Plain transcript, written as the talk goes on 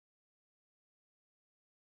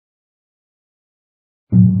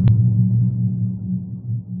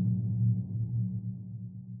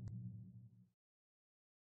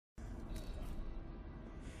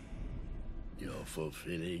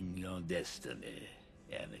fulfilling your destiny,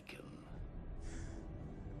 Anakin.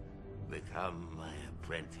 Become my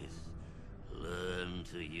apprentice. Learn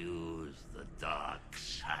to use the dark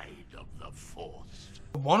side of the Force.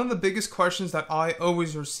 One of the biggest questions that I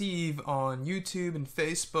always receive on YouTube and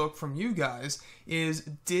Facebook from you guys is,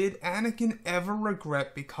 did Anakin ever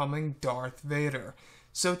regret becoming Darth Vader?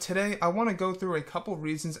 So today I want to go through a couple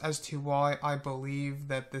reasons as to why I believe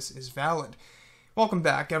that this is valid. Welcome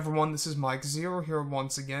back everyone, this is Mike Zero here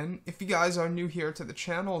once again. If you guys are new here to the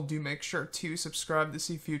channel, do make sure to subscribe to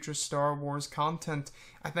see future Star Wars content.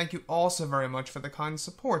 I thank you all so very much for the kind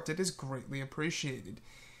support, it is greatly appreciated.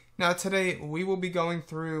 Now today we will be going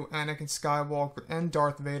through Anakin Skywalker and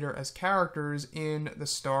Darth Vader as characters in the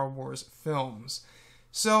Star Wars films.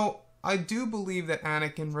 So I do believe that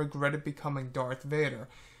Anakin regretted becoming Darth Vader.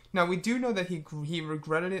 Now, we do know that he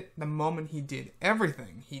regretted it the moment he did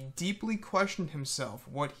everything. He deeply questioned himself,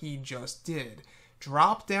 what he just did.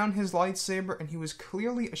 Dropped down his lightsaber, and he was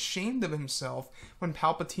clearly ashamed of himself when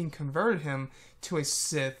Palpatine converted him to a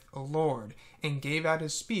Sith Lord, and gave out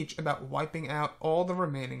his speech about wiping out all the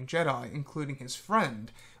remaining Jedi, including his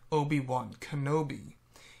friend, Obi-Wan Kenobi.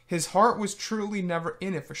 His heart was truly never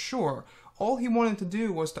in it for sure. All he wanted to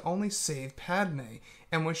do was to only save Padme,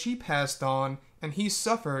 and when she passed on, and he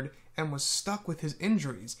suffered and was stuck with his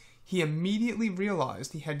injuries, he immediately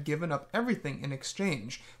realized he had given up everything in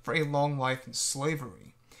exchange for a long life in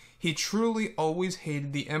slavery. He truly always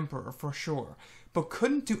hated the Emperor for sure, but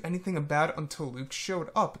couldn't do anything about it until Luke showed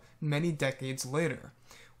up many decades later.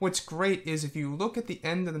 What's great is if you look at the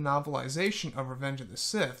end of the novelization of Revenge of the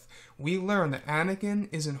Sith, we learn that Anakin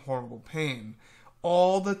is in horrible pain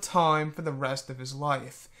all the time for the rest of his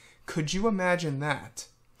life. Could you imagine that?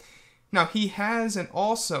 Now he has, and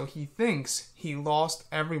also he thinks, he lost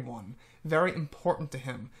everyone. Very important to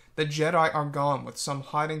him. The Jedi are gone, with some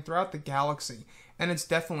hiding throughout the galaxy, and it's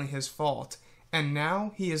definitely his fault. And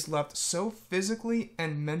now he is left so physically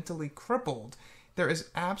and mentally crippled, there is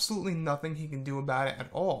absolutely nothing he can do about it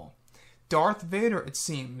at all. Darth Vader, it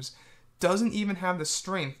seems, doesn't even have the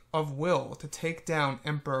strength of will to take down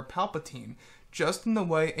Emperor Palpatine, just in the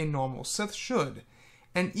way a normal Sith should.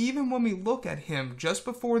 And even when we look at him just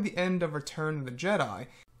before the end of Return of the Jedi,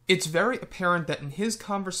 it's very apparent that in his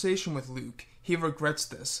conversation with Luke, he regrets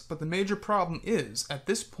this, but the major problem is, at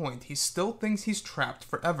this point, he still thinks he's trapped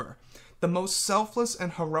forever. The most selfless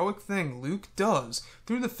and heroic thing Luke does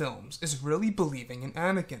through the films is really believing in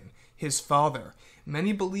Anakin, his father.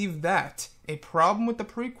 Many believe that. A problem with the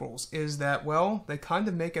prequels is that, well, they kind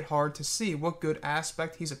of make it hard to see what good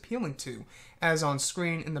aspect he's appealing to, as on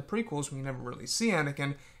screen in the prequels we never really see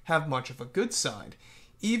Anakin have much of a good side,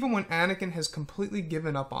 even when Anakin has completely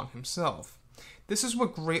given up on himself. This is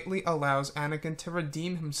what greatly allows Anakin to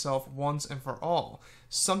redeem himself once and for all,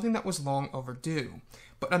 something that was long overdue.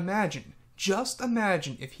 But imagine, just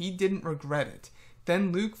imagine if he didn't regret it,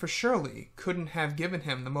 then Luke for surely couldn't have given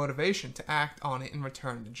him the motivation to act on it in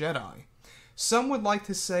Return of the Jedi. Some would like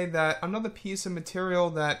to say that another piece of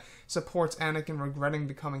material that supports Anakin regretting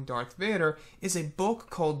becoming Darth Vader is a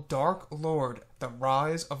book called Dark Lord, The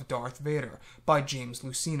Rise of Darth Vader by James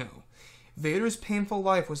Luceno. Vader's painful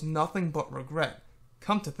life was nothing but regret.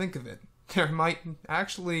 Come to think of it, there might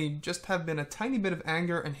actually just have been a tiny bit of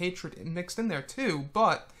anger and hatred mixed in there too,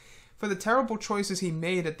 but for the terrible choices he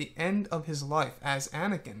made at the end of his life as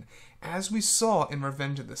Anakin, as we saw in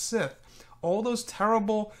Revenge of the Sith, all those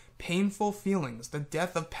terrible, painful feelings, the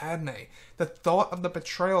death of Padme, the thought of the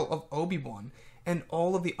betrayal of Obi-Wan, and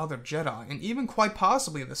all of the other Jedi, and even quite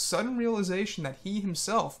possibly the sudden realization that he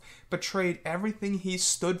himself betrayed everything he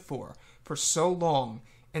stood for so long,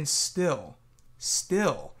 and still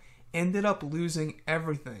ended up losing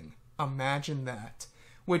everything. Imagine that.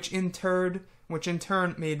 Which in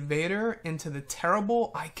turn made Vader into the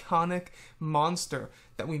terrible, iconic monster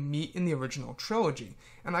that we meet in the original trilogy.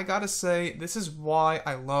 And I gotta say, this is why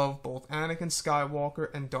I love both Anakin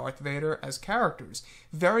Skywalker and Darth Vader as characters.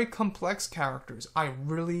 Very complex characters. I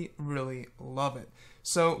really, really love it.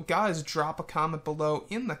 So guys, drop a comment below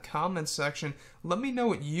in the comments section. Let me know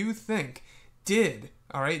what you think. Did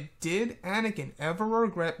Anakin ever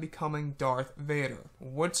regret becoming Darth Vader?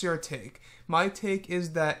 What's your take? My take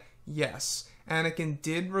is that yes, Anakin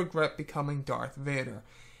did regret becoming Darth Vader.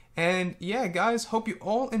 And yeah, guys, hope you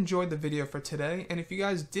all enjoyed the video for today. And if you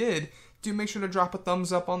guys did, do make sure to drop a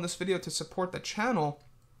thumbs up on this video to support the channel.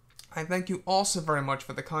 I thank you all so very much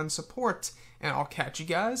for the kind support, and I'll catch you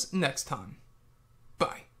guys next time.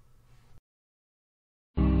 Bye.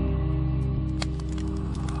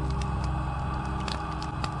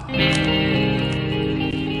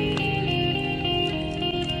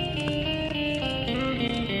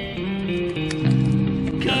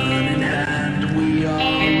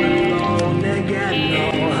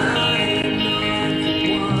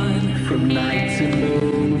 nights in the